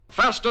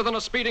Faster than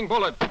a speeding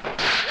bullet.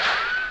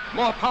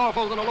 More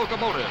powerful than a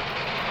locomotive.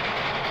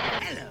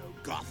 Hello,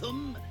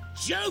 Gotham.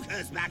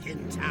 Joker's back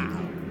in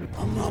town.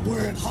 I'm not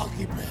wearing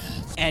hockey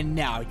pads. And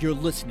now you're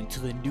listening to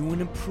the new and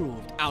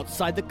improved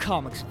Outside the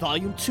Comics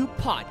Volume 2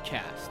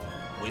 podcast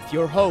with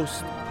your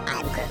host,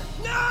 I'm Groot.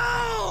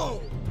 No!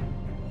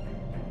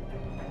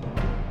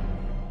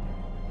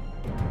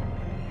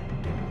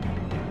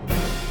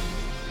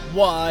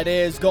 What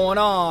is going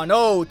on,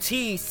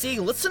 OTC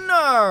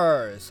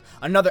listeners?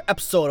 Another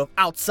episode of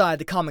Outside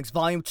the Comics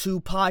Volume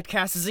 2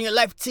 podcast is in your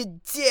life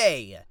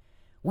today.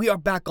 We are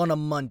back on a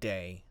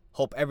Monday.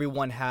 Hope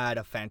everyone had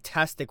a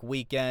fantastic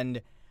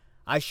weekend.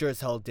 I sure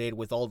as hell did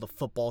with all the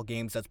football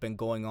games that's been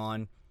going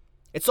on.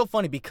 It's so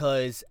funny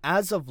because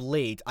as of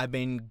late, I've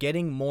been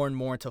getting more and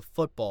more into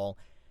football.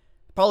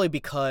 Probably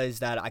because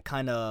that I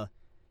kind of,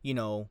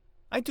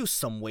 I do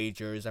some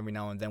wagers every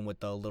now and then with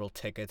the little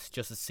tickets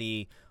just to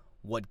see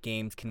what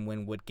games can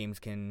win, what games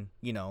can,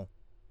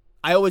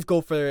 I always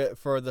go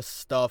for the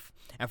stuff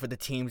and for the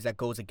teams that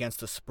goes against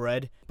the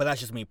spread, but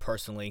that's just me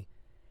personally.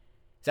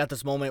 It's at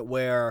this moment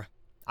where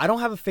I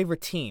don't have a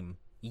favorite team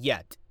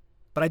yet,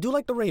 but I do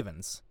like the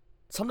Ravens.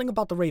 Something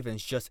about the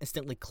Ravens just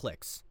instantly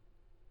clicks.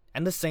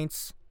 And the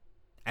Saints,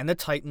 and the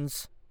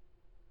Titans,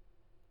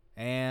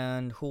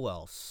 and who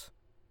else?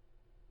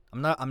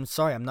 I'm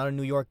sorry, I'm not a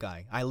New York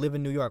guy. I live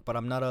in New York, but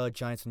I'm not a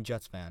Giants and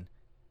Jets fan.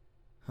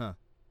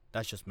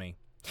 That's just me.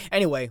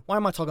 Anyway, why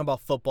am I talking about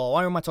football?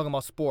 Why am I talking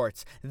about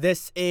sports?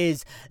 This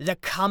is the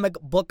comic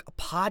book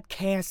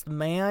podcast,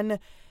 man.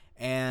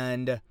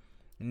 And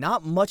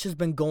not much has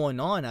been going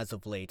on as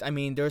of late. I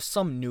mean, there's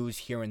some news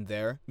here and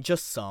there,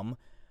 just some.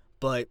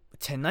 But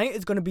tonight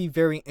is going to be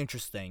very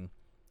interesting.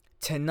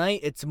 Tonight,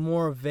 it's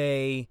more of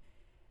a,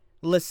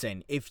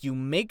 listen, if you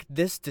make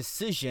this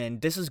decision,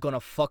 this is going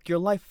to fuck your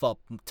life up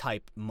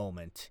type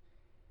moment.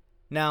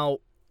 Now,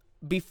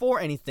 before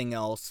anything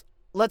else,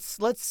 let's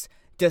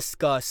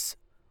discuss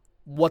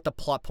what the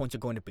plot points are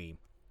going to be.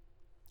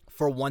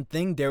 For one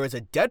thing, there is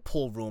a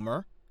Deadpool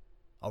rumor.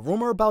 A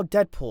rumor about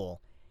Deadpool.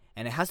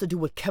 And it has to do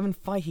with Kevin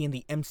Feige in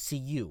the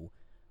MCU.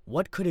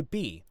 What could it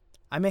be?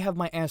 I may have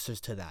my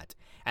answers to that.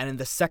 And in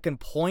the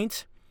second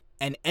point,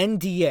 an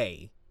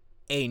NDA.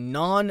 A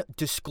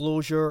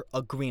non-disclosure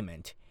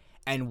agreement.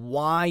 And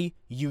why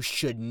you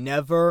should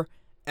never,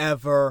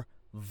 ever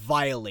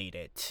violate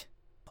it.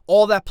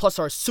 All that plus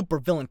our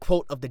supervillain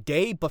quote of the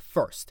day. But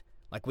first,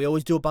 like we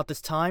always do about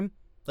this time,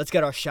 let's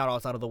get our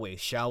shout-outs out of the way,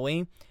 shall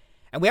we?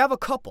 And we have a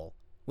couple.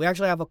 We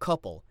actually have a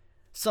couple.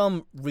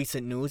 Some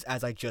recent news,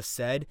 as I just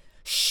said.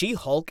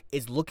 She-Hulk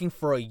is looking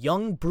for a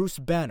young Bruce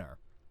Banner.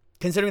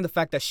 Considering the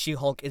fact that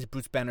She-Hulk is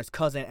Bruce Banner's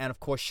cousin, and of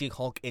course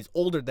She-Hulk is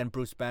older than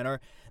Bruce Banner,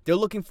 they're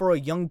looking for a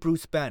young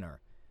Bruce Banner.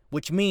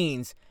 Which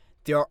means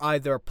there are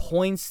either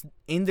points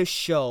in the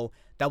show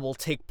that will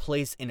take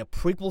place in a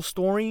prequel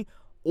story,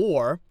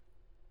 or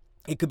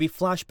it could be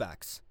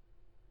flashbacks.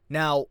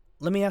 Now,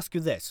 let me ask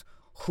you this.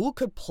 Who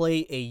could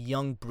play a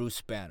young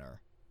Bruce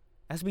Banner?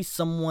 It has to be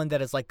someone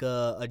that is like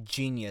a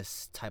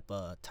genius type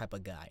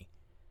of guy.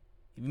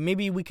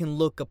 Maybe we can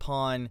look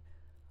upon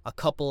a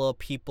couple of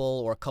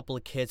people or a couple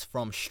of kids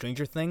from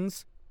Stranger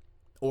Things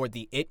or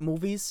the It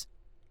movies.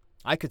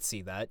 I could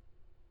see that.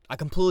 I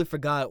completely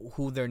forgot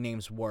who their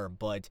names were,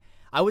 but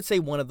I would say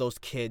one of those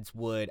kids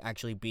would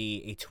actually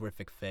be a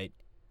terrific fit.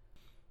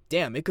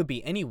 Damn, it could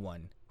be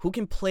anyone who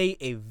can play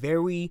a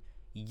very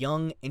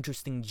young,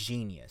 interesting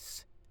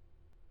genius.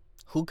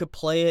 Who could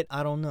play it?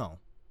 I don't know.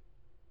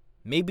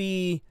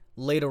 Maybe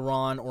later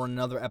on or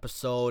another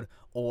episode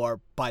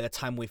or by the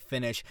time we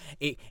finish.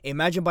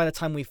 Imagine by the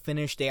time we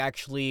finish, they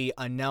actually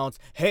announce,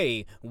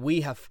 hey,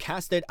 we have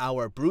casted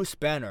our Bruce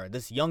Banner.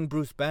 This young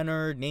Bruce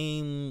Banner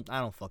name, I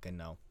don't fucking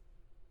know.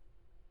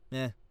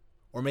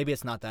 Or maybe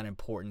it's not that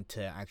important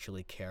to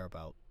actually care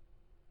about.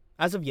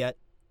 As of yet.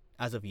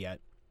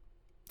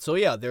 So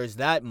yeah, there's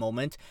that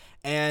moment.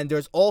 And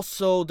there's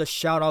also the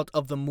shout out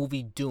of the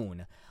movie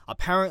Dune.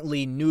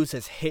 Apparently, news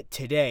has hit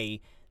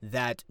today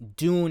that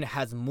Dune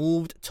has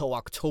moved to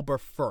October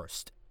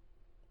 1st.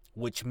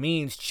 Which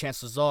means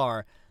chances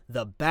are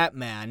the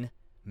Batman,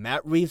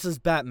 Matt Reeves'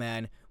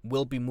 Batman,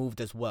 will be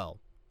moved as well.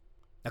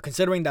 Now,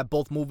 considering that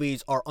both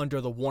movies are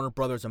under the Warner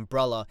Brothers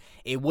umbrella,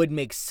 it would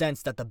make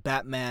sense that the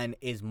Batman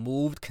is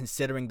moved,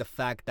 considering the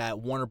fact that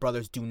Warner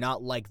Brothers do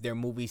not like their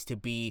movies to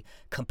be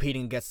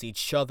competing against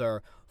each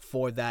other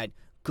for that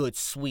good,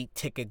 sweet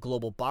ticket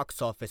global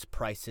box office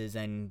prices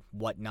and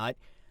whatnot.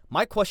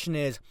 My question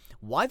is,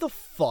 why the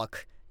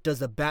fuck does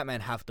the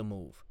Batman have to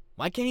move?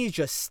 Why can't he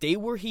just stay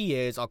where he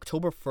is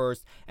October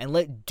 1st and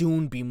let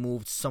Dune be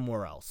moved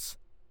somewhere else?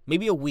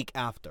 Maybe a week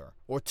after,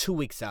 or 2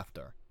 weeks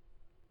after.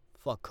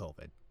 Fuck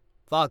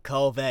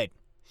COVID.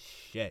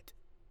 Shit.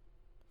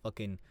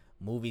 Fucking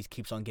movies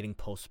keeps on getting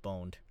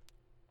postponed.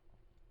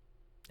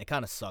 It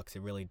kind of sucks,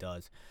 it really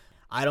does.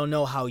 I don't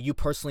know how you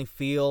personally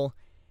feel.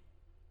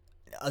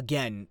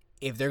 Again,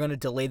 if they're going to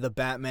delay the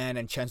Batman,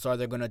 and chances are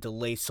they're going to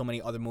delay so many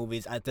other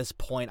movies, at this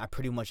point, I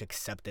pretty much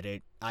accepted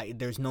it.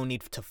 There's no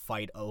need to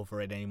fight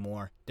over it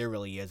anymore. There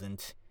really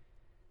isn't.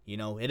 You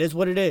know, it is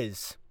what it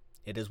is.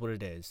 It is what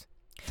it is.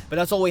 But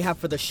that's all we have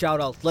for the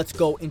shout-out. Let's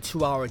go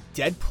into our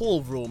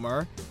Deadpool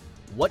rumor.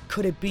 What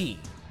could it be?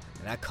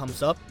 And that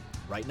comes up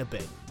right in a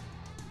bit.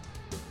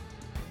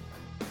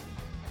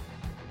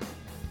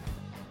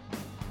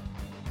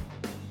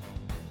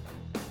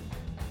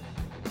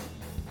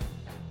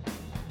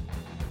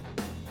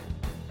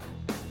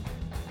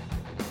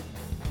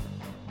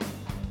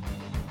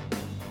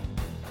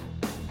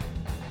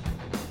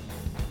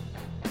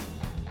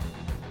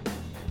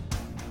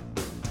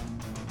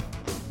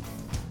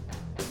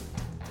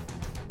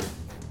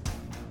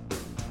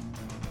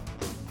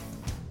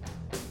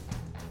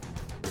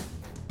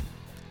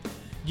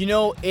 You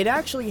know, it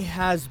actually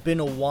has been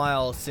a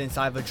while since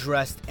I've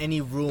addressed any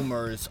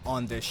rumors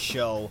on this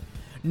show.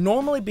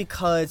 Normally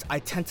because I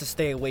tend to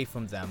stay away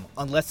from them,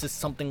 unless it's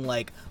something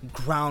like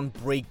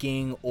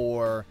groundbreaking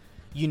or,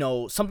 you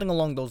know, something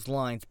along those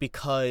lines,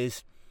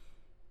 because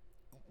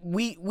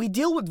we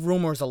deal with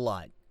rumors a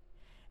lot.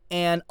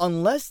 And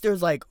unless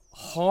there's like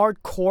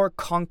hardcore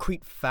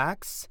concrete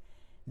facts,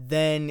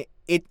 then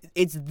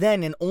it's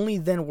then and only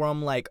then where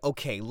I'm like,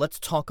 okay, let's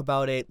talk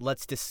about it,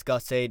 let's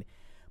discuss it.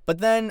 But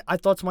then I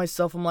thought to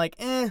myself, I'm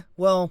like,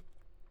 well,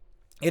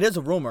 it is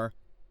a rumor.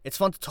 It's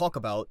fun to talk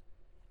about.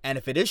 And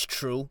if it is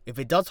true, if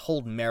it does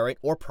hold merit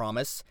or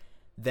promise,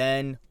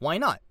 then why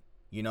not?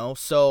 You know,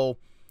 so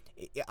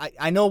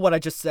I know what I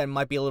just said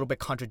might be a little bit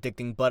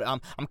contradicting, but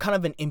I'm kind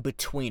of an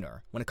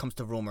in-betweener when it comes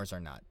to rumors or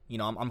not. You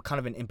know, I'm kind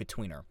of an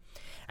in-betweener.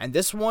 And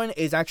this one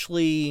is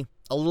actually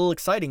a little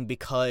exciting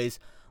because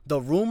the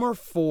rumor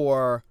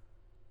for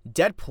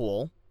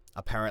Deadpool,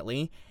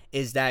 apparently,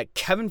 is that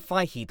Kevin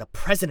Feige, the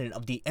president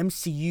of the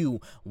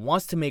MCU,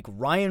 wants to make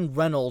Ryan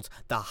Reynolds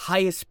the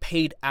highest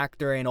paid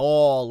actor in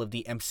all of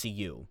the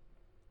MCU.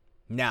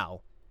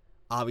 Now,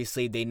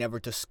 obviously they never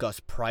discuss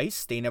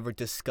price, they never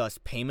discuss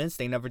payments,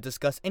 they never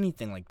discuss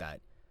anything like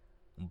that.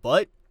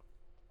 But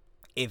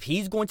if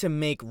he's going to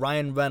make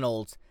Ryan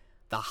Reynolds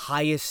the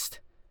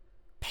highest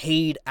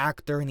paid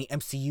actor in the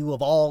MCU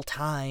of all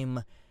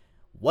time,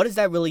 what does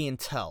that really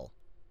entail?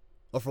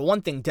 Well, for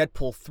one thing,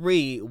 Deadpool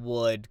 3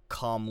 would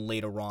come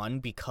later on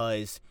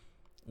because,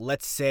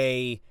 let's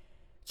say,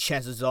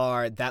 chances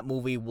are that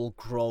movie will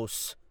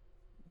gross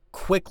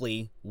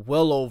quickly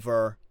well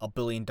over $1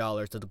 billion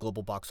to the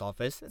global box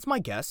office. It's my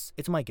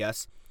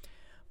guess.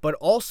 But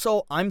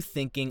also, I'm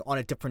thinking on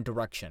a different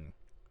direction.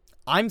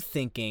 I'm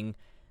thinking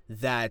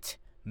that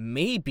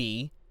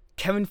maybe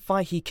Kevin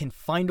Feige can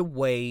find a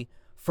way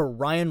for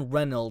Ryan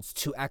Reynolds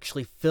to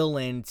actually fill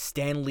in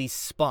Stan Lee's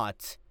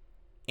spot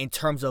in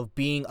terms of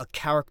being a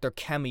character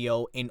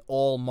cameo in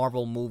all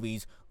Marvel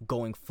movies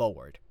going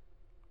forward.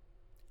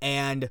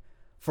 And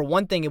for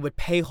one thing, it would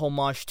pay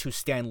homage to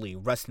Stan Lee.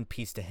 Rest in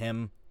peace to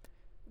him.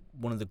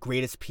 One of the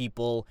greatest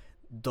people,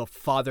 the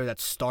father that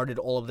started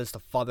all of this, the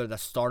father that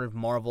started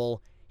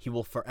Marvel. He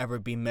will forever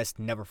be missed,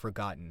 never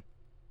forgotten.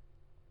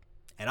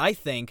 And I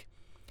think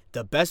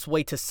the best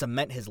way to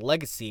cement his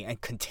legacy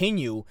and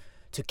continue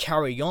to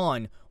carry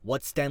on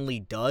what Stan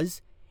Lee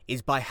does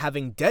is by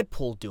having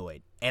Deadpool do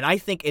it. And I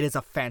think it is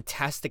a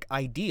fantastic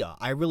idea.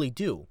 I really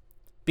do.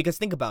 Because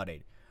think about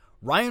it.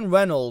 Ryan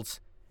Reynolds,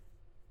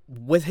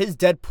 with his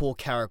Deadpool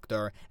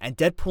character, and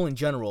Deadpool in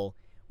general,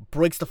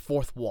 breaks the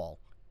fourth wall.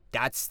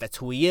 That's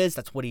who he is.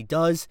 That's what he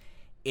does.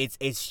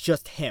 It's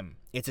just him.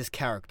 It's his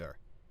character.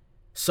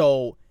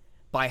 So,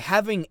 by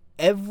having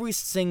every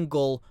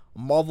single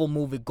Marvel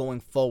movie going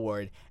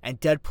forward, and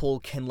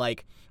Deadpool can,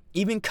 like,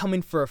 even come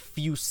in for a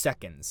few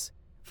seconds.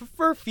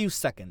 For a few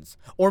seconds.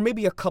 Or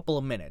maybe a couple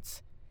of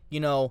minutes. You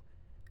know,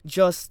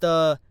 just do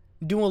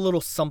a little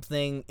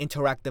something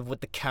interactive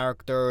with the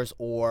characters,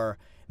 or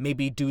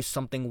maybe do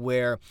something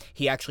where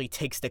he actually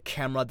takes the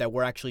camera that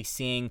we're actually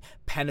seeing,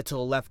 pan it to the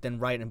left and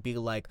right, and be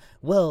like,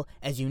 well,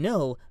 as you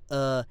know,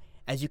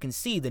 as you can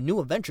see, the New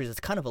Avengers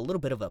is kind of a little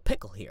bit of a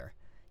pickle here.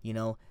 You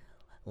know,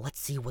 let's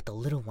see what the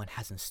little one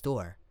has in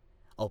store.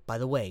 Oh, by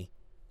the way,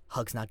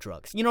 hugs not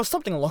drugs. You know,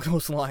 something along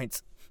those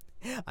lines.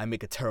 I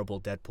make a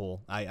terrible Deadpool.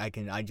 I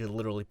just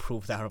literally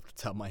prove that off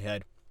the top of my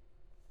head.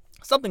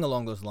 Something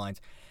along those lines.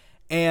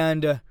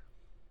 And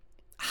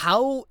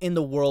how in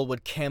the world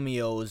would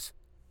cameos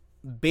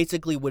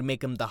basically would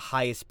make him the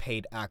highest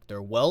paid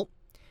actor? Well,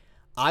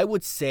 I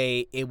would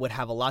say it would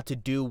have a lot to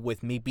do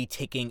with maybe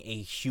taking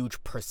a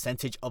huge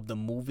percentage of the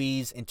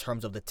movies in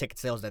terms of the ticket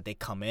sales that they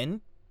come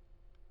in.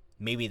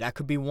 Maybe that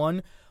could be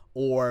one.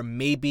 Or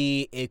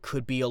maybe it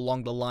could be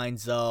along the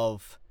lines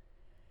of,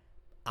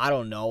 I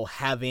don't know,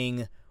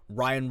 having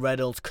Ryan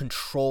Reynolds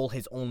control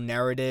his own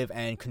narrative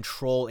and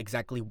control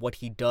exactly what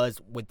he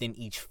does within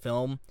each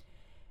film.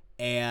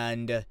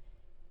 And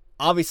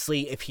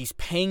obviously, if he's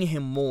paying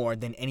him more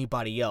than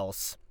anybody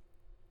else,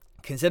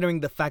 considering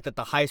the fact that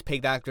the highest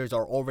paid actors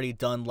are already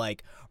done,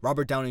 like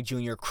Robert Downey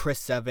Jr.,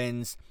 Chris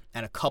Evans,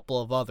 and a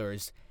couple of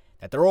others,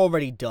 that they're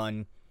already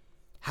done,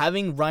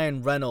 having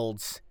Ryan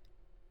Reynolds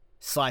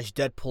 /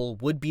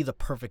 Deadpool would be the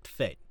perfect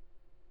fit.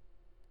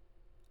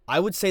 I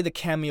would say the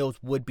cameos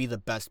would be the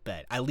best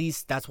bet. At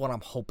least that's what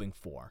I'm hoping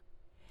for.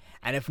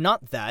 And if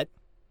not that,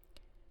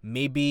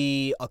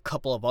 maybe a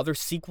couple of other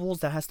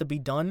sequels that has to be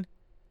done.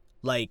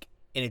 Like,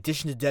 in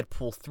addition to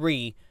Deadpool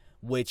 3,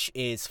 which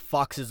is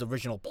Fox's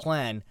original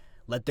plan,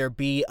 let there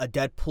be a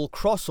Deadpool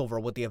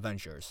crossover with the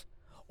Avengers,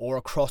 or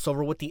a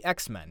crossover with the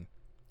X-Men.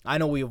 I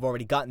know we've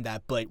already gotten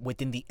that, but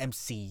within the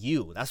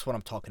MCU, that's what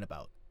I'm talking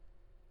about.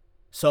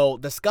 So,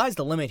 the sky's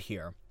the limit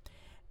here.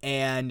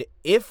 And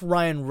if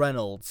Ryan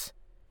Reynolds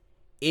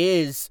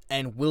is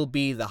and will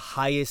be the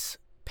highest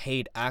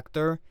paid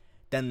actor,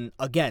 then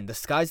again, the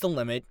sky's the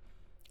limit,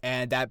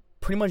 and that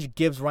pretty much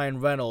gives Ryan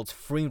Reynolds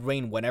free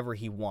reign whenever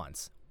he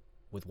wants.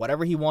 With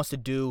whatever he wants to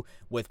do,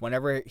 with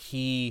whenever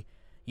he,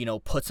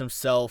 puts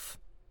himself,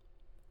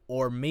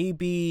 or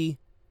maybe,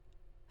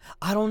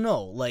 I don't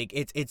know, like,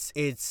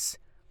 it's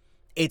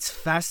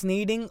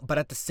fascinating, but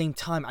at the same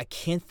time, I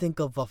can't think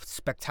of a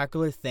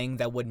spectacular thing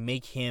that would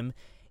make him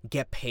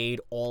get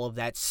paid all of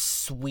that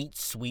sweet,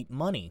 sweet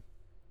money.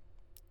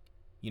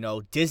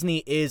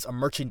 Disney is a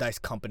merchandise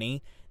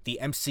company. The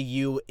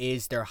MCU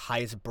is their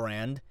highest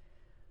brand.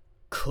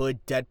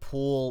 Could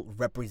Deadpool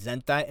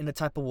represent that in a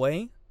type of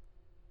way?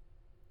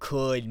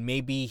 Could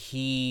maybe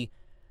he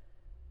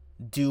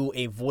do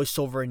a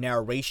voiceover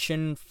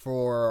narration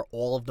for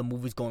all of the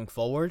movies going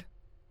forward?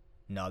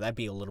 No, that'd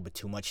be a little bit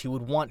too much. He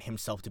would want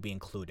himself to be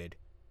included.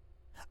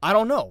 I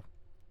don't know.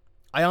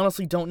 I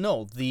honestly don't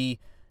know. The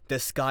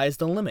sky's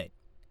the limit.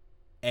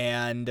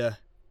 And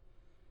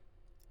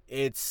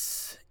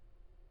it's...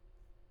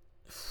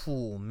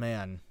 Oh,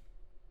 man.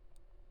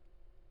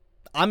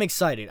 I'm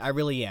excited. I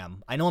really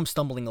am. I know I'm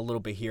stumbling a little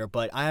bit here,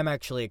 but I am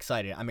actually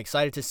excited. I'm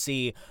excited to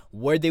see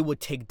where they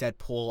would take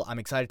Deadpool. I'm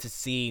excited to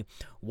see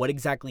what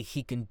exactly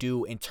he can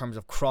do in terms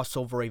of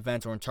crossover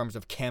events or in terms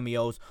of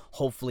cameos.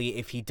 Hopefully,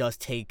 if he does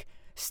take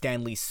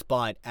Stan Lee's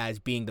spot as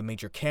being the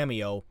major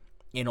cameo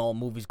in all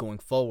movies going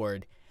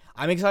forward,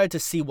 I'm excited to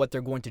see what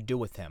they're going to do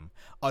with him,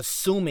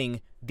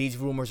 assuming these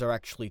rumors are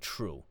actually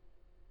true.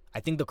 I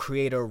think the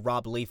creator,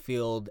 Rob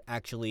Liefeld,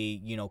 actually,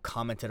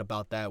 commented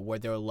about that, where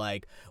they're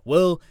like,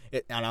 and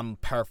I'm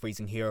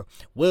paraphrasing here,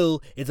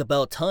 it's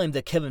about time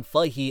that Kevin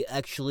Feige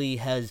actually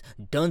has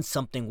done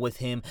something with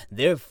him,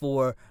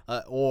 therefore,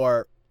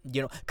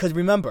 because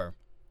remember,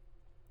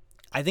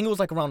 I think it was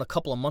like around a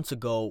couple of months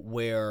ago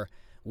where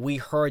we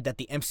heard that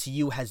the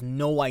MCU has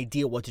no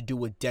idea what to do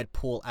with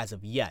Deadpool as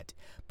of yet.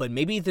 But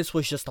maybe this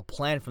was just a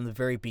plan from the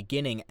very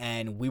beginning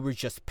and we were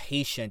just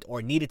patient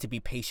or needed to be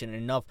patient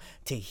enough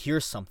to hear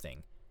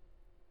something.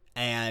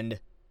 And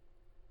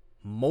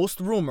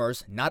most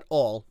rumors, not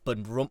all, but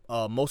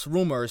most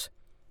rumors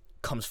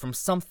comes from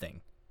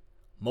something.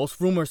 Most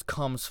rumors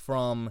comes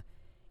from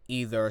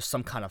either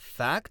some kind of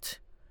fact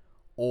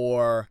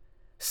or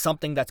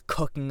something that's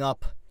cooking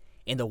up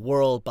in the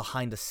world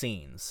behind the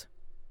scenes.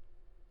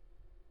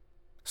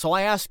 So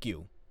I ask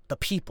you, the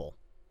people,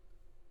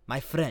 my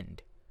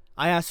friend,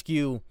 I ask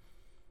you,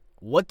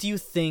 what do you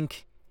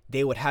think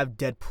they would have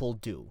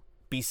Deadpool do?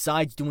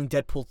 Besides doing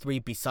Deadpool 3,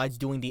 besides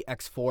doing the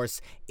X-Force,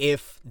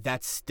 if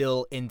that's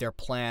still in their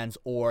plans,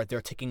 or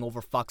they're taking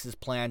over Fox's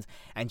plans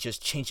and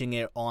just changing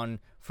it on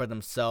for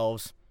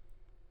themselves.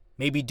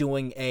 Maybe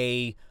doing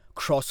a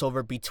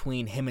crossover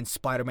between him and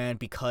Spider-Man,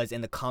 because in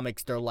the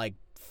comics they're like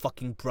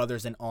fucking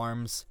brothers in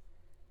arms.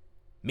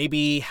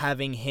 Maybe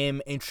having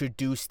him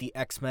introduce the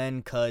X-Men,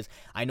 because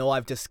I know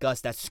I've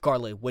discussed that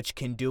Scarlet Witch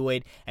can do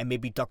it, and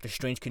maybe Doctor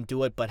Strange can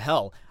do it, but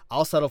hell,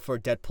 I'll settle for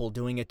Deadpool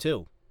doing it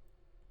too.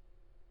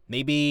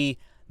 Maybe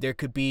there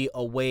could be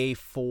a way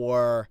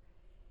for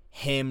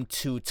him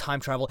to time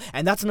travel,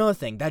 and that's another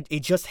thing, that it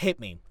just hit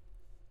me.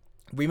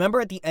 Remember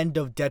at the end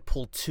of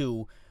Deadpool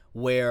 2,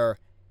 where,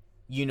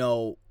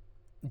 Deadpool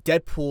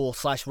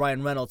 /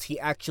 Ryan Reynolds, he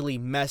actually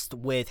messed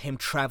with him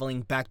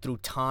traveling back through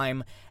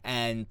time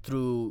and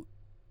through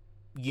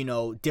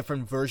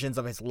different versions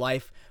of his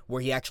life,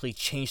 where he actually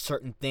changed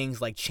certain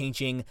things, like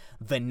changing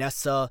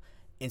Vanessa.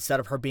 Instead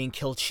of her being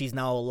killed, she's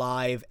now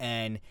alive,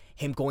 and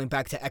him going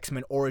back to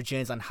X-Men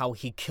Origins on how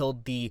he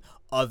killed the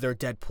other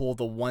Deadpool,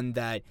 the one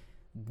that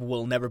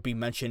will never be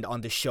mentioned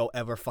on the show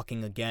ever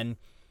fucking again,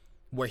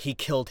 where he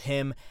killed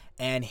him,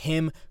 and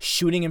him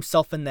shooting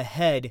himself in the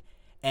head,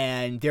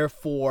 and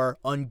therefore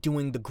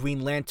undoing the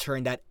Green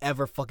Lantern that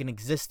ever fucking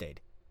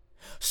existed.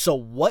 So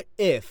what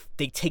if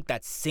they take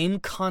that same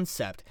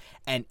concept,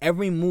 and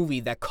every movie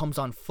that comes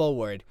on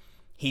forward,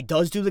 he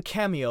does do the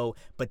cameo,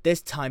 but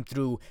this time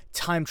through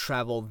time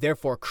travel,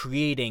 therefore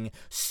creating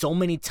so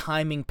many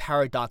timing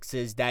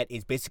paradoxes that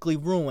is basically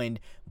ruined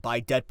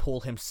by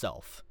Deadpool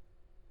himself.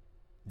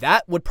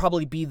 That would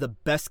probably be the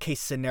best case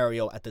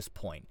scenario at this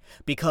point,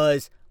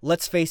 because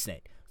let's face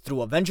it,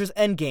 through Avengers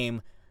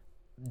Endgame,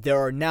 there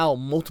are now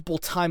multiple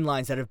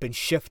timelines that have been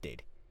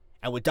shifted.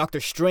 And with Doctor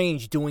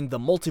Strange doing the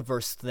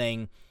multiverse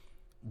thing,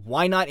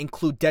 why not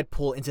include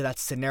Deadpool into that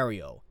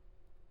scenario?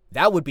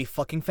 That would be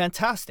fucking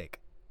fantastic.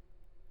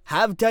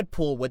 Have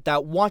Deadpool with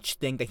that watch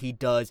thing that he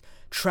does,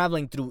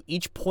 traveling through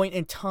each point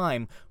in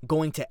time,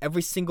 going to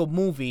every single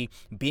movie,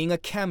 being a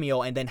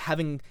cameo, and then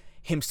having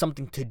him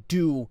something to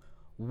do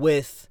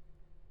with,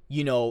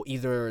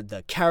 either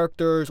the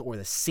characters or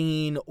the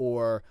scene,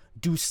 or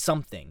do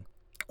something.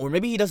 Or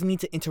maybe he doesn't need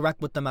to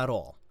interact with them at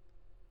all.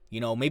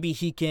 Maybe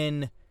he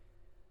can,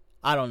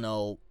 I don't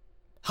know,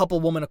 help a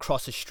woman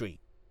across the street.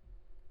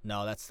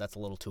 No, that's a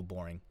little too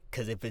boring.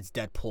 Because if it's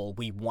Deadpool,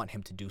 we want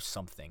him to do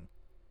something.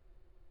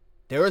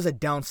 There is a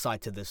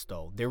downside to this,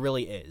 though. There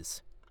really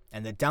is.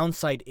 And the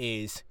downside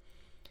is,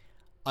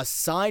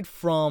 aside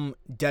from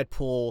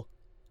Deadpool,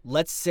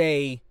 let's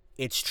say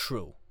it's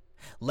true.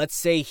 Let's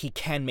say he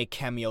can make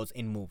cameos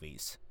in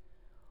movies.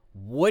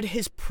 Would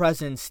his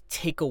presence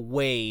take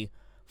away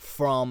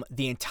from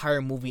the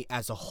entire movie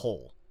as a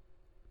whole?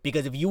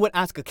 Because if you would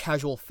ask a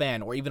casual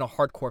fan or even a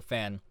hardcore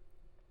fan,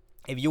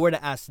 if you were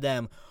to ask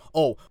them,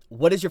 oh,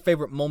 what is your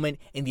favorite moment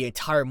in the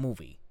entire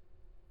movie?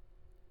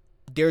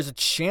 There's a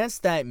chance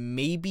that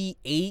maybe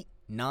 8,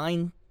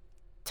 9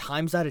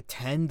 times out of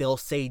 10, they'll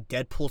say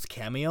Deadpool's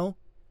cameo.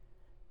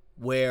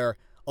 Where,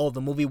 oh,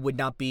 the movie would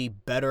not be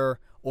better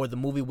or the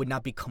movie would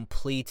not be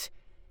complete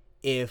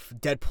if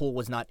Deadpool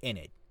was not in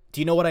it.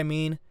 Do you know what I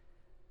mean?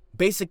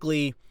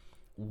 Basically,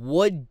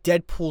 would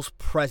Deadpool's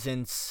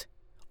presence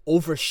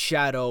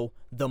overshadow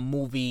the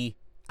movie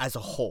as a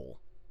whole?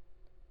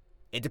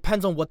 It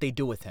depends on what they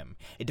do with him.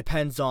 It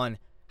depends on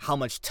how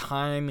much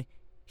time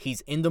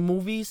he's in the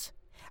movies,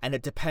 and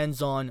it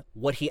depends on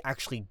what he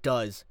actually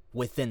does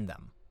within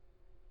them.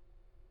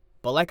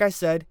 But like I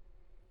said,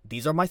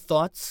 these are my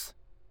thoughts.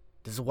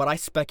 This is what I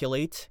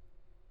speculate.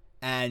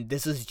 And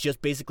this is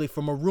just basically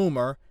from a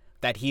rumor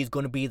that he's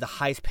going to be the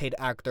highest paid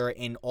actor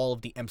in all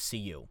of the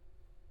MCU.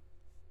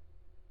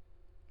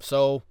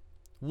 So,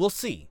 we'll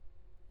see.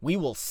 We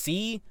will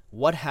see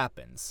what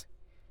happens.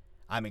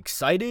 I'm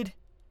excited,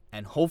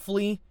 and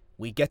hopefully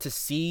we get to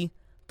see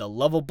the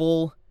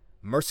lovable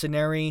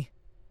mercenary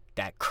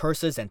that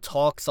curses and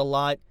talks a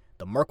lot,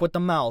 the merc with the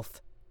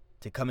mouth,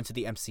 to come into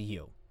the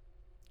MCU.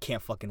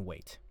 Can't fucking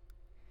wait.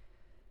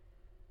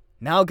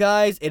 Now,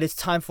 guys, it is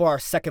time for our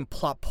second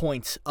plot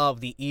point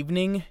of the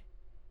evening.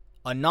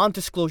 A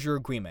non-disclosure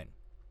agreement.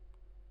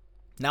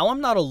 Now,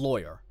 I'm not a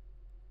lawyer.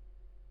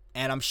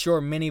 And I'm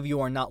sure many of you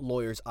are not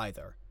lawyers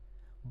either.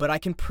 But I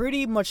can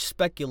pretty much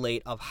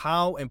speculate of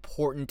how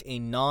important a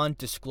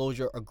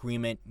non-disclosure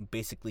agreement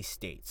basically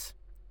states.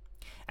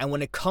 And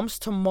when it comes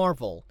to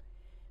Marvel,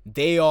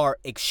 they are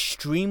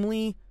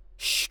extremely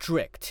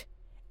strict.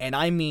 And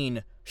I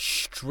mean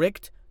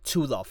strict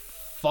to the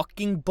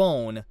fucking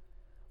bone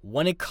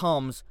when it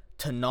comes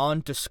to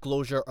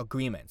non-disclosure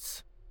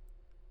agreements.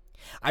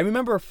 I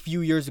remember a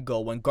few years ago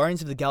when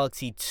Guardians of the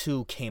Galaxy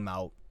 2 came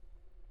out,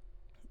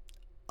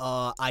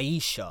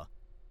 Aisha,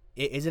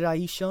 is it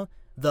Aisha?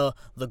 The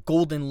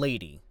Golden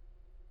Lady,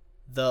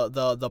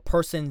 the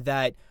person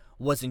that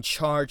was in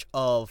charge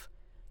of,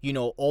 you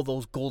know, all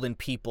those golden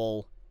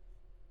people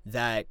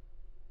that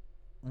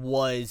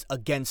was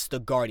against the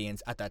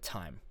Guardians at that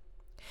time.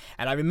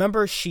 And I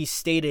remember she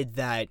stated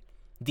that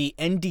the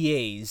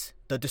NDAs,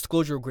 the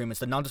disclosure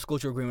agreements, the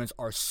non-disclosure agreements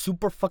are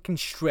super fucking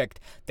strict,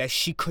 that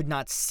she could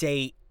not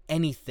say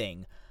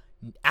anything,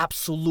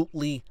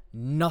 absolutely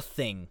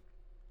nothing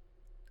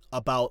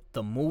about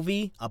the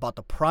movie, about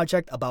the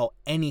project, about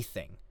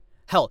anything.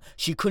 Hell,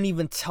 she couldn't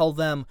even tell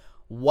them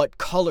what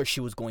color she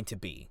was going to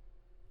be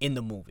in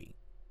the movie.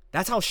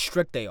 That's how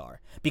strict they are.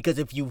 Because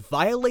if you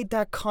violate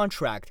that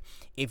contract,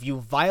 if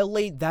you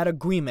violate that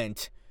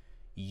agreement,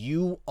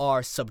 you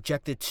are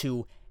subjected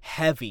to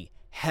heavy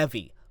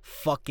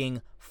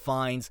fucking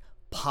fines,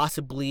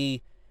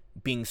 possibly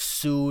being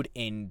sued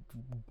in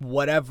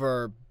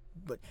whatever.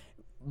 But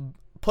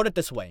put it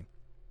this way,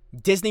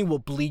 Disney will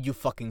bleed you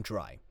fucking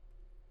dry.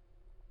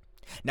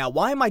 Now,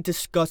 why am I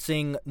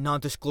discussing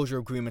non-disclosure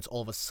agreements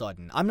all of a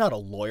sudden? I'm not a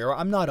lawyer.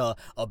 I'm not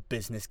a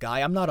business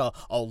guy. I'm not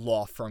a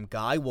law firm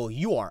guy. Well,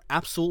 you are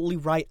absolutely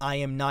right. I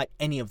am not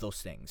any of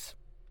those things.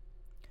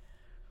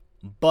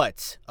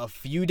 But a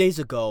few days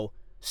ago,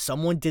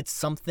 someone did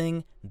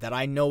something that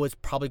I know is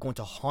probably going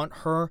to haunt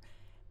her,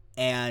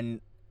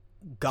 and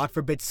God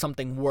forbid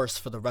something worse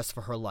for the rest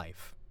of her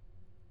life.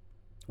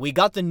 We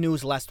got the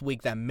news last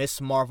week that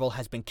Miss Marvel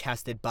has been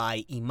casted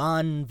by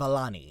Iman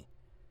Vellani,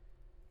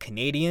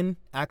 Canadian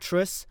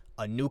actress,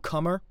 a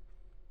newcomer,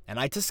 and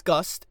I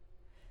discussed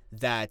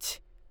that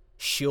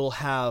she'll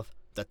have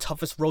the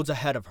toughest roads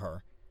ahead of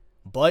her,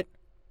 but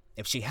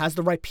if she has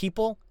the right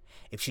people,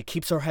 if she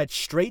keeps her head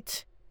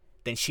straight,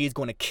 then she is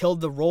going to kill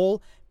the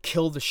role,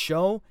 kill the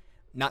show,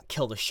 not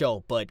kill the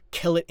show, but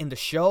kill it in the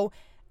show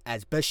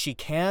as best she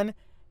can,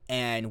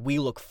 and we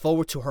look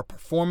forward to her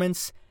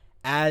performance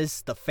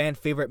as the fan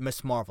favorite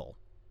Miss Marvel.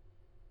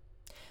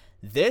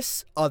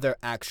 This other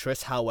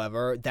actress,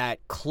 however, that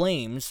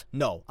claims,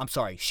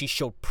 she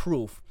showed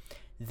proof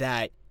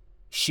that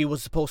she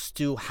was supposed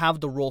to have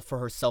the role for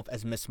herself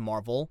as Miss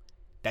Marvel,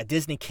 that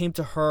Disney came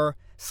to her,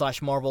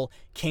 /Marvel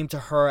came to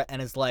her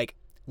and is like,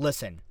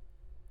 listen,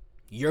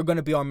 you're going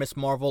to be our Miss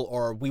Marvel,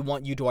 or we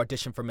want you to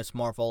audition for Miss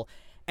Marvel,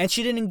 and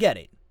she didn't get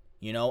it,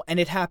 you know, and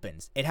it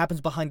happens. It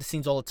happens behind the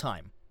scenes all the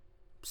time.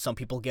 Some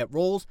people get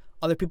roles,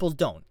 other people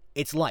don't.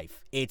 It's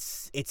life.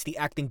 It's the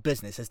acting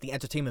business. It's the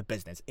entertainment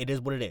business. It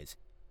is what it is.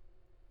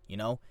 You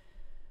know?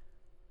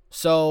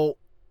 So,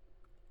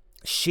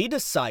 she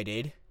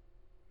decided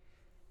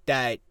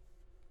that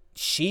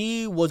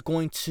she was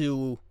going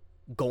to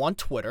go on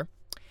Twitter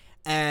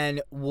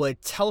and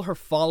would tell her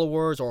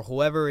followers or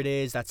whoever it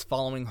is that's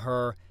following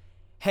her,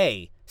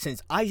 hey,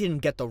 since I didn't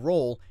get the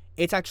role,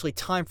 it's actually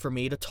time for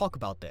me to talk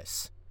about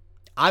this.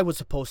 I was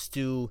supposed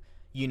to,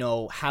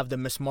 have the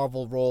Miss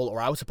Marvel role,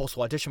 or I was supposed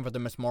to audition for the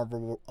Miss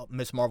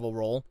Marvel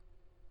role,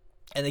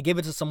 and they give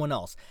it to someone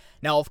else.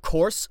 Now, of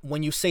course,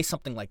 when you say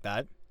something like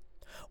that,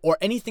 or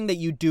anything that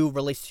you do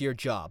relates to your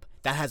job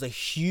that has a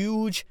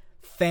huge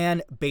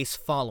fan base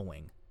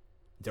following,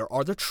 there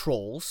are the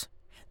trolls,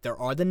 there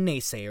are the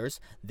naysayers,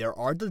 there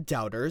are the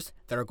doubters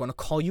that are going to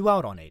call you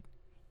out on it.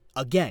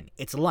 Again,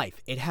 it's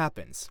life. It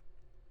happens.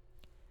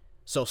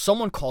 So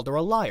someone called her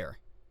a liar.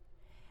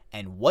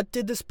 And what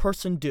did this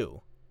person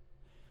do?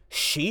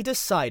 She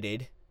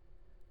decided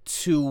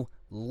to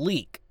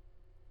leak.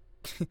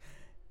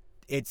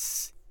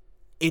 It's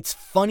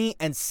funny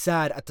and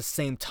sad at the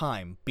same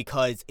time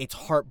because it's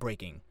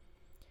heartbreaking.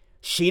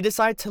 She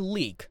decided to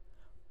leak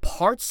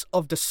parts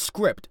of the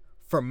script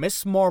for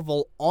Miss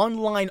Marvel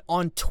online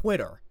on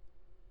Twitter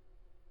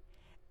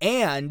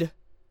and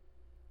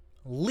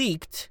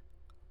leaked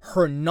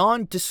her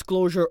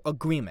non-disclosure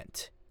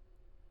agreement.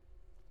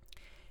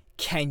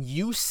 Can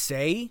you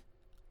say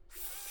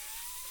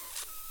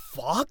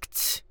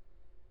fucked?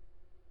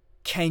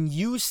 Can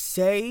you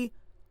say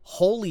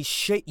holy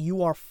shit,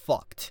 you are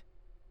fucked?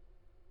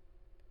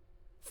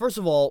 First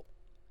of all,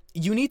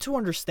 you need to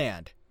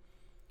understand,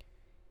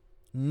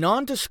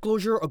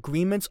 non-disclosure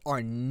agreements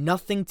are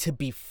nothing to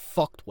be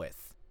fucked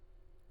with.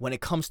 When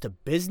it comes to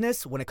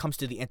business, when it comes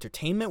to the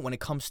entertainment, when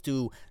it comes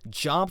to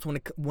jobs,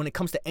 when it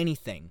comes to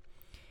anything.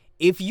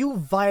 If you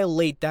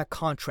violate that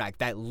contract,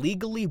 that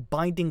legally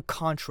binding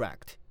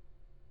contract,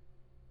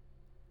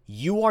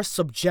 you are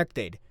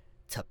subjected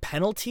to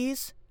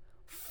penalties,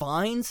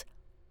 fines,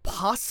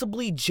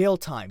 possibly jail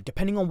time,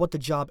 depending on what the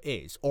job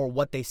is or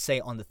what they say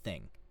on the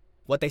thing,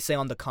 what they say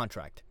on the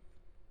contract.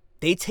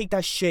 They take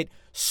that shit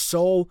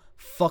so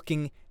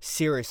fucking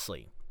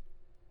seriously.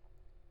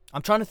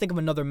 I'm trying to think of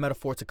another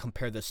metaphor to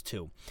compare this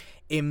to.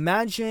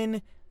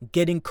 Imagine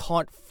getting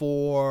caught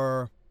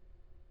for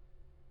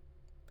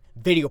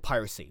video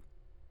piracy.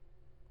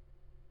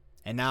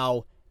 And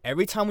now,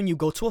 every time when you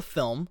go to a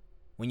film,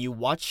 when you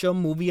watch a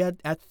movie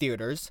at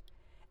theaters,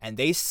 and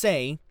they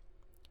say,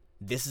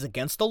 this is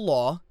against the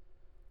law,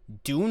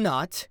 do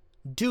not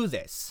do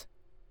this.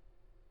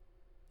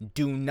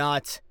 Do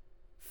not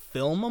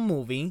film a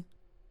movie.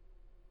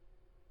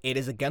 It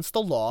is against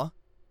the law.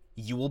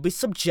 You will be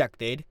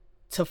subjected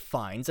to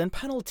fines and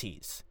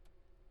penalties.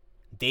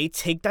 They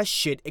take that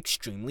shit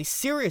extremely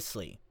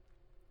seriously.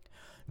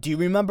 Do you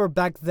remember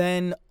back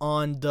then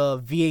on the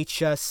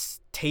VHS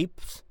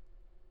tapes?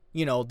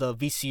 The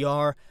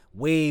VCR,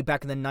 way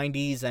back in the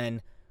 90s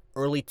and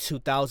early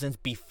 2000s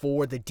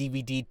before the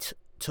DVD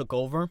took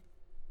over?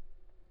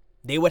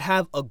 They would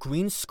have a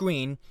green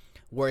screen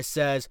where it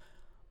says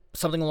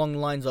something along the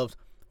lines of,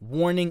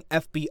 warning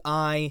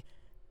FBI,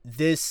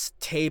 this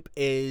tape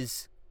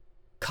is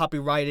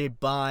copyrighted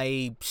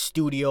by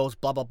studios,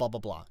 blah, blah, blah, blah,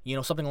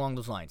 blah. Something along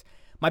those lines.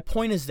 My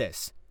point is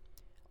this.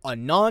 A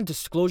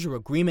non-disclosure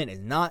agreement is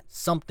not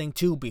something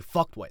to be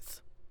fucked with.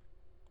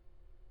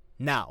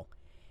 Now,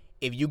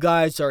 if you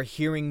guys are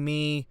hearing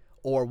me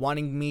or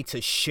wanting me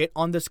to shit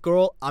on this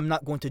girl, I'm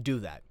not going to do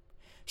that.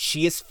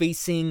 She is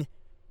facing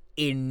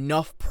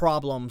enough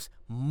problems,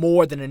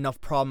 more than enough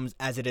problems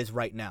as it is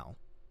right now.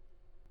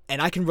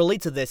 And I can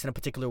relate to this in a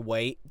particular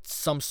way,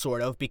 some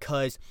sort of,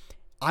 because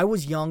I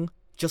was young,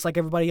 just like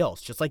everybody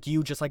else, just like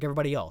you, just like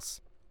everybody else.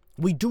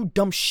 We do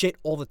dumb shit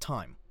all the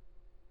time.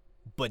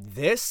 But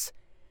this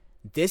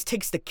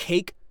takes the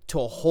cake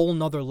to a whole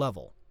nother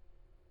level.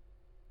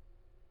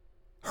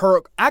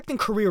 Her acting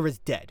career is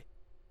dead.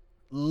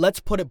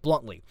 Let's put it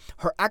bluntly.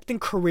 Her acting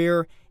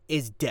career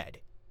is dead.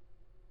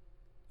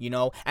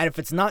 And if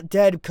it's not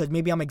dead, because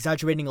maybe I'm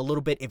exaggerating a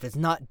little bit, if it's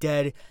not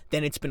dead,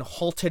 then it's been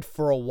halted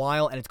for a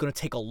while, and it's going to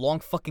take a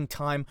long fucking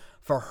time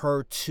for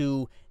her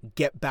to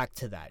get back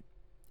to that.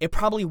 It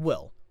probably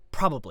will.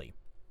 Probably.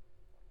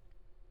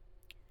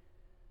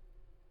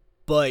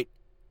 But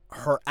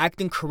her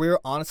acting career,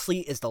 honestly,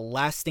 is the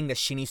last thing that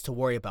she needs to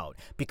worry about,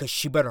 because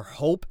she better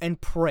hope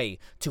and pray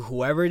to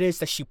whoever it is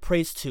that she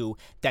prays to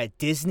that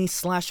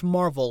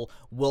Disney/Marvel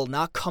will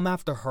not come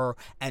after her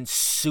and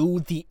sue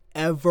the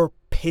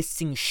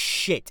ever-pissing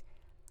shit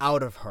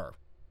out of her.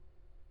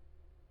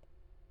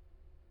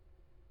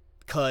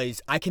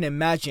 Because I can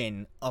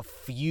imagine a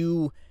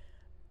few,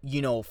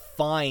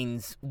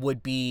 fines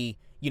would be,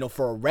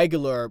 for a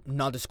regular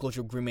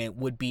non-disclosure agreement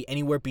would be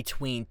anywhere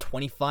between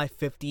 $25,000,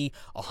 $50,000,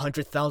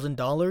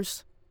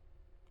 $100,000,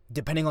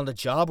 depending on the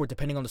job or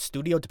depending on the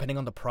studio, depending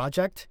on the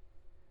project.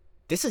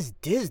 This is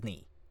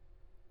Disney.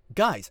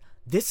 Guys,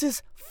 this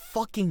is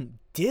fucking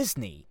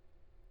Disney.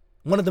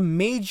 One of the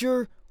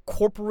major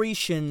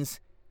corporations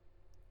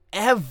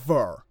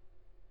ever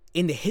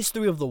in the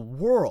history of the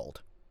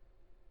world.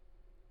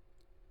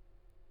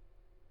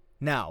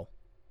 Now,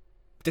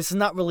 this is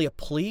not really a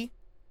plea,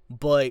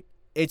 but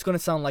it's going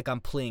to sound like I'm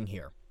pleading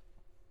here.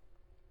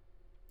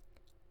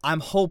 I'm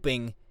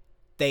hoping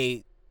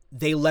they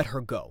let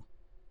her go.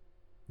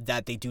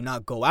 that they do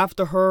not go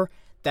after her,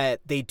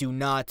 that they do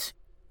not,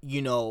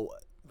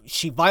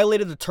 she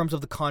violated the terms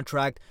of the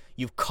contract.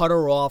 You've cut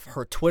her off.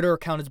 Her Twitter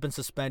account has been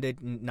suspended.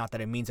 Not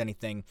that it means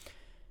anything.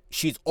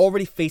 She's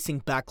already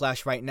facing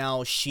backlash right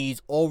now.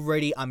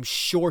 I'm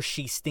sure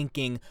she's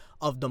thinking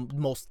of the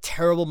most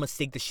terrible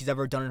mistake that she's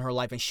ever done in her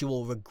life, and she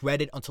will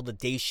regret it until the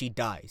day she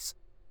dies.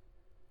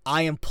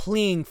 I am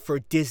pleading for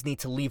Disney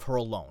to leave her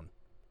alone.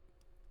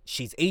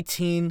 She's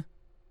 18,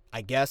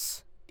 I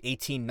guess.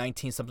 18,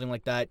 19, something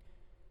like that.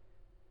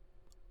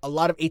 A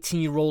lot of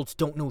 18-year-olds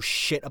don't know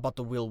shit about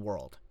the real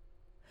world.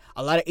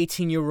 A lot of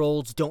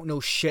 18-year-olds don't know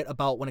shit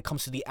about when it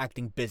comes to the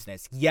acting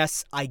business.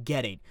 Yes, I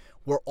get it.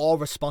 We're all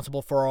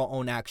responsible for our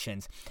own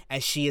actions.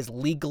 And she is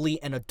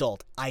legally an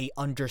adult. I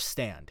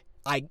understand.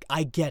 I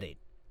get it.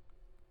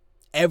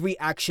 Every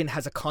action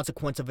has a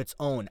consequence of its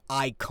own.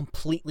 I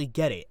completely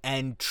get it.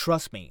 And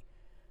trust me,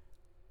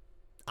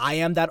 I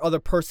am that other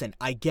person.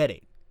 I get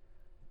it.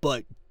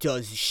 But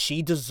does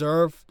she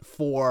deserve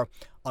for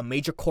a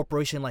major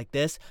corporation like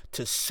this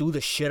to sue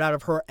the shit out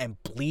of her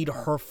and bleed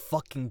her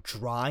fucking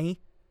dry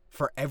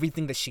for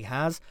everything that she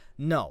has?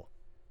 No.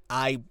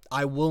 I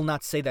will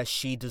not say that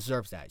she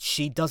deserves that.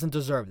 She doesn't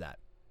deserve that.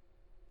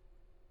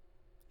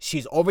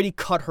 She's already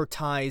cut her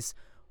ties.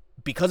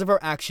 Because of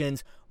her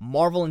actions,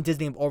 Marvel and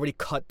Disney have already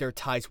cut their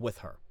ties with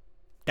her.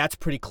 That's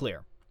pretty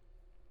clear.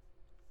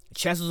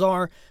 Chances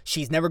are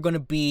she's never going to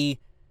be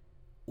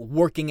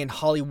working in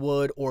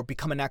Hollywood or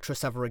become an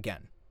actress ever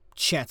again.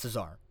 Chances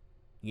are.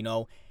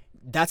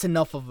 That's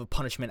enough of a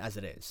punishment as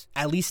it is.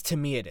 At least to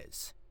me it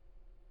is.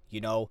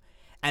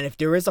 And if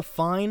there is a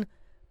fine,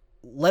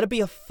 let it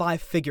be a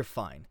 5-figure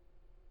fine.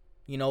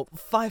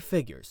 5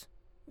 figures.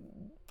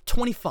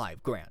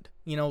 25 grand.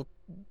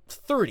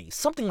 30,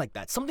 something like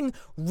that. Something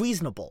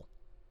reasonable.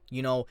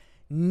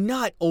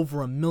 Not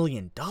over $1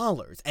 million.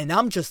 And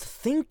I'm just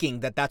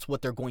thinking that that's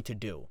what they're going to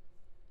do.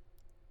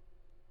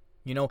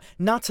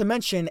 Not to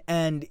mention,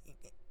 and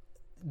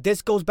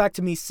this goes back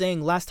to me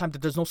saying last time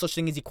that there's no such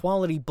thing as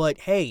equality, but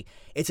hey,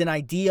 it's an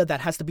idea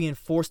that has to be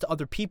enforced to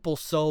other people,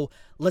 so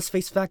let's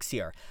face facts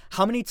here.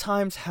 How many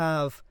times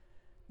have,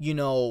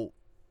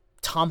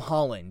 Tom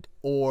Holland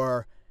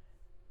or,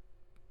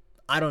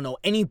 I don't know,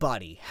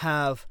 anybody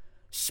have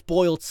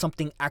spoiled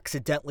something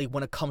accidentally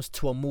when it comes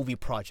to a movie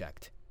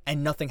project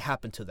and nothing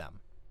happened to them?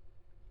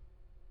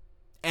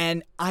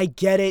 And I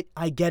get it.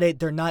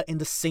 They're not in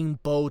the same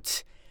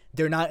boat.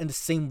 They're not in the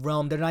same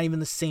realm. They're not even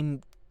the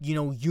same,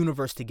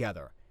 universe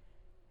together.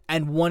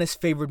 And one is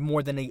favored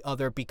more than the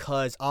other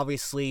because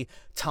obviously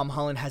Tom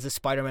Holland has his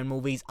Spider-Man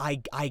movies.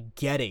 I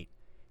get it.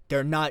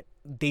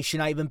 They should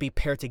not even be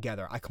paired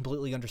together. I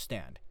completely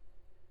understand.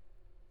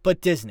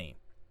 But Disney,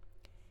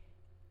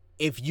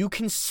 if you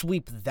can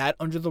sweep that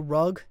under the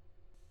rug,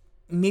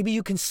 maybe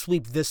you can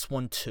sweep this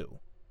one too.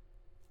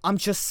 I'm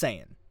just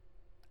saying.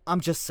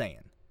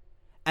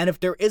 And if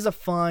there is a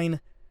fine,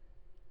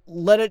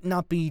 let it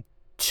not be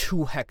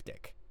too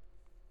hectic.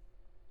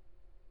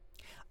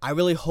 I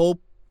really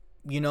hope,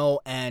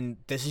 and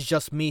this is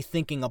just me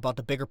thinking about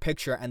the bigger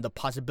picture and the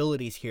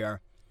possibilities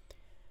here.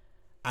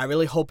 I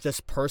really hope this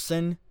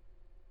person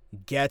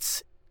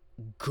gets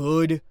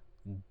good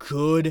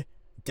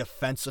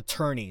defense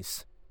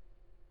attorneys.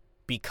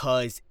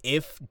 Because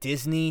if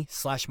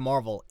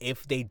Disney/Marvel,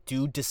 if they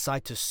do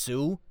decide to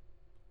sue,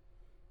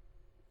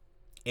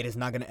 it is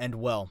not going to end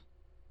well.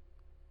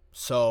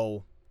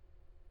 So,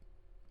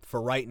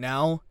 for right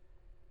now,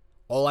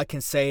 all I can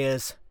say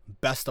is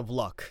best of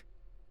luck.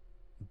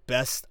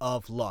 Best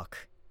of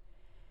luck.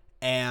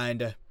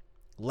 And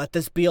let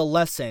this be a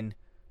lesson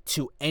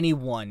to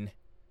anyone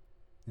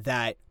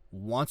that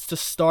wants to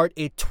start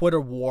a Twitter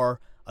war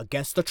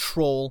against a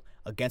troll,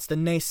 against a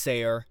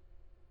naysayer,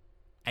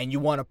 and you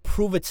want to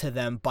prove it to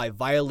them by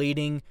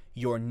violating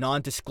your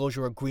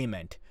non-disclosure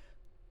agreement.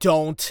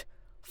 Don't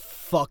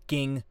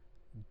fucking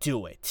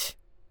do it.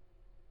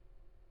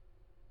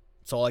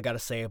 That's all I gotta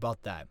say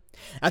about that.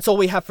 That's all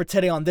we have for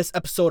today on this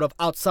episode of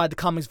Outside the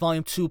Comics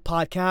Volume 2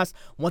 podcast.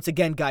 Once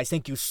again, guys,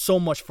 thank you so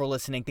much for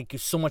listening. Thank you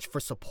so much for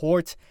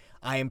support.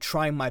 I am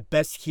trying my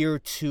best here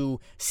to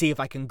see if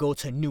I can go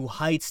to new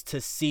heights,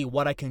 to see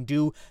what I can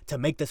do to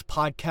make this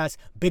podcast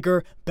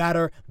bigger,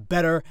 better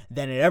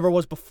than it ever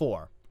was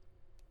before.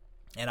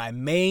 And I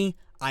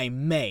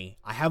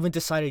haven't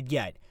decided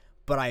yet,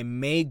 but I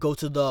may go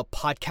to the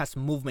podcast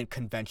movement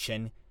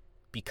convention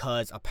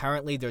because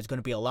apparently there's going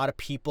to be a lot of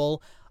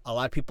people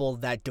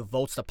that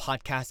devotes the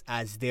podcast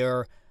as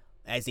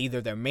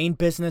either their main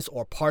business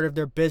or part of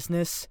their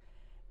business,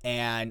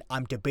 and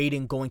I'm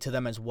debating going to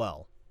them as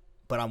well.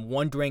 But I'm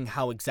wondering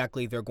how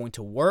exactly they're going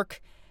to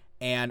work,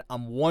 and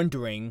I'm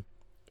wondering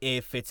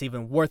if it's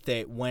even worth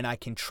it when I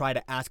can try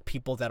to ask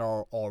people that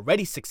are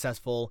already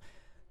successful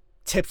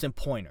tips and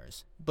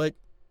pointers. But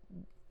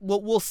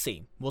we'll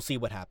see. We'll see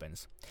what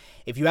happens.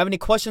 If you have any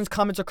questions,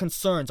 comments, or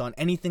concerns on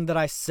anything that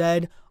I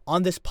said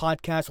on this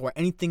podcast or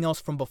anything else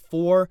from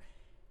before,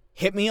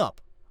 hit me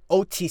up.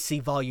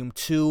 OTC Volume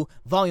 2,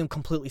 volume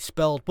completely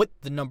spelled with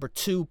the number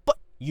 2, but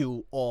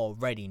you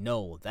already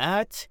know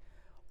that.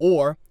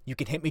 Or you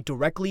can hit me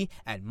directly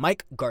at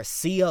Mike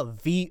Garcia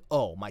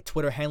VO, my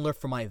Twitter handler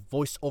for my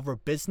voiceover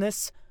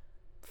business,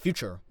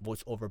 future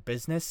voiceover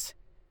business,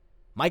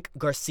 Mike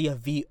Garcia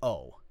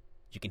VO.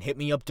 You can hit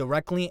me up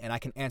directly and I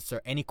can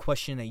answer any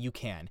question that you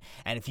can.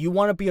 And if you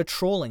want to be a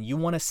troll and you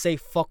want to say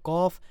fuck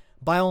off,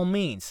 by all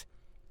means,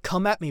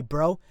 come at me,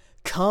 bro.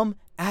 Come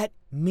at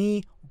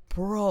me,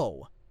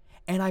 bro.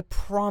 And I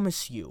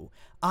promise you,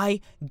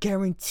 I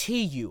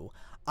guarantee you,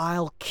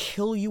 I'll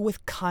kill you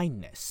with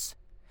kindness.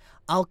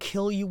 I'll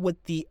kill you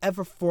with the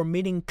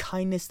ever-formitting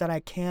kindness that I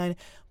can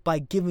by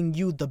giving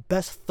you the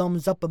best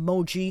thumbs up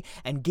emoji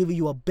and giving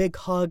you a big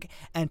hug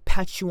and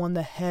pat you on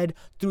the head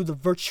through the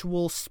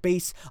virtual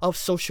space of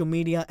social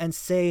media and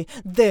say,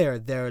 there,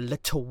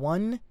 little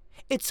one.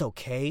 It's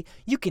okay.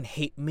 You can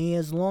hate me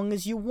as long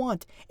as you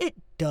want. It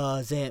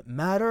doesn't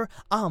matter.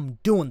 I'm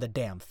doing the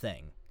damn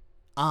thing.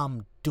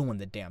 I'm doing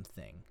the damn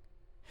thing.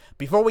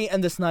 Before we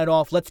end this night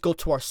off, let's go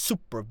to our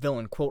super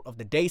villain quote of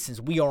the day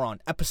since we are on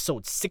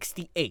episode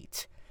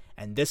 68.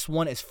 And this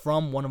one is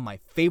from one of my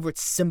favorite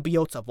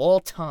symbiotes of all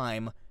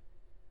time,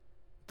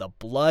 the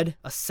Blood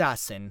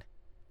Assassin,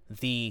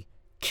 the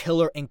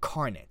Killer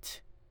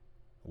Incarnate.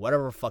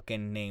 Whatever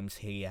fucking names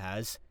he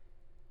has.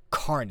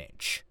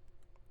 Carnage.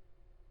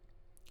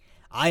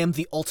 I am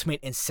the ultimate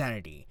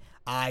insanity.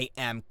 I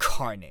am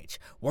Carnage.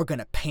 We're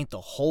gonna paint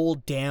the whole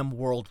damn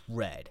world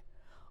red.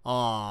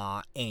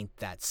 Aw, ain't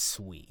that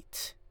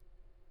sweet.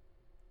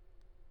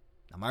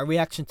 Now my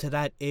reaction to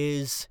that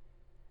is,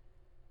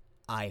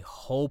 I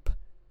hope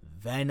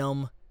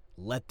Venom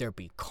Let There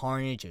Be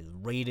Carnage is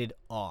rated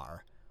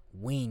R.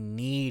 We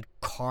need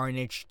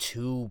Carnage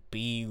to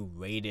be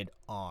rated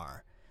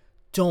R.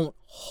 Don't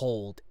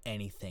hold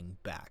anything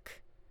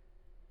back.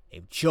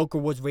 If Joker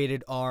was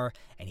rated R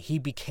and he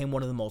became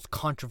one of the most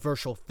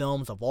controversial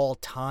films of all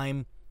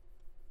time,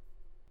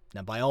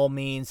 then by all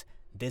means,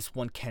 this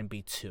one can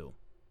be too.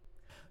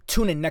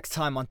 Tune in next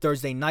time on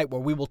Thursday night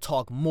where we will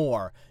talk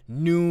more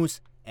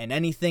news and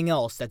anything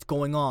else that's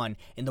going on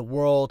in the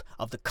world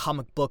of the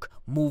comic book,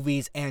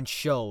 movies, and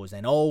shows.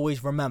 And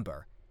always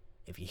remember,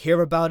 if you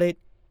hear about it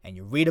and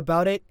you read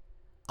about it,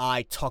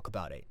 I talk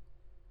about it.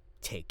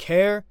 Take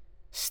care,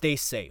 stay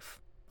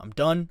safe. I'm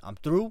done, I'm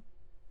through,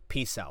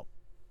 peace out.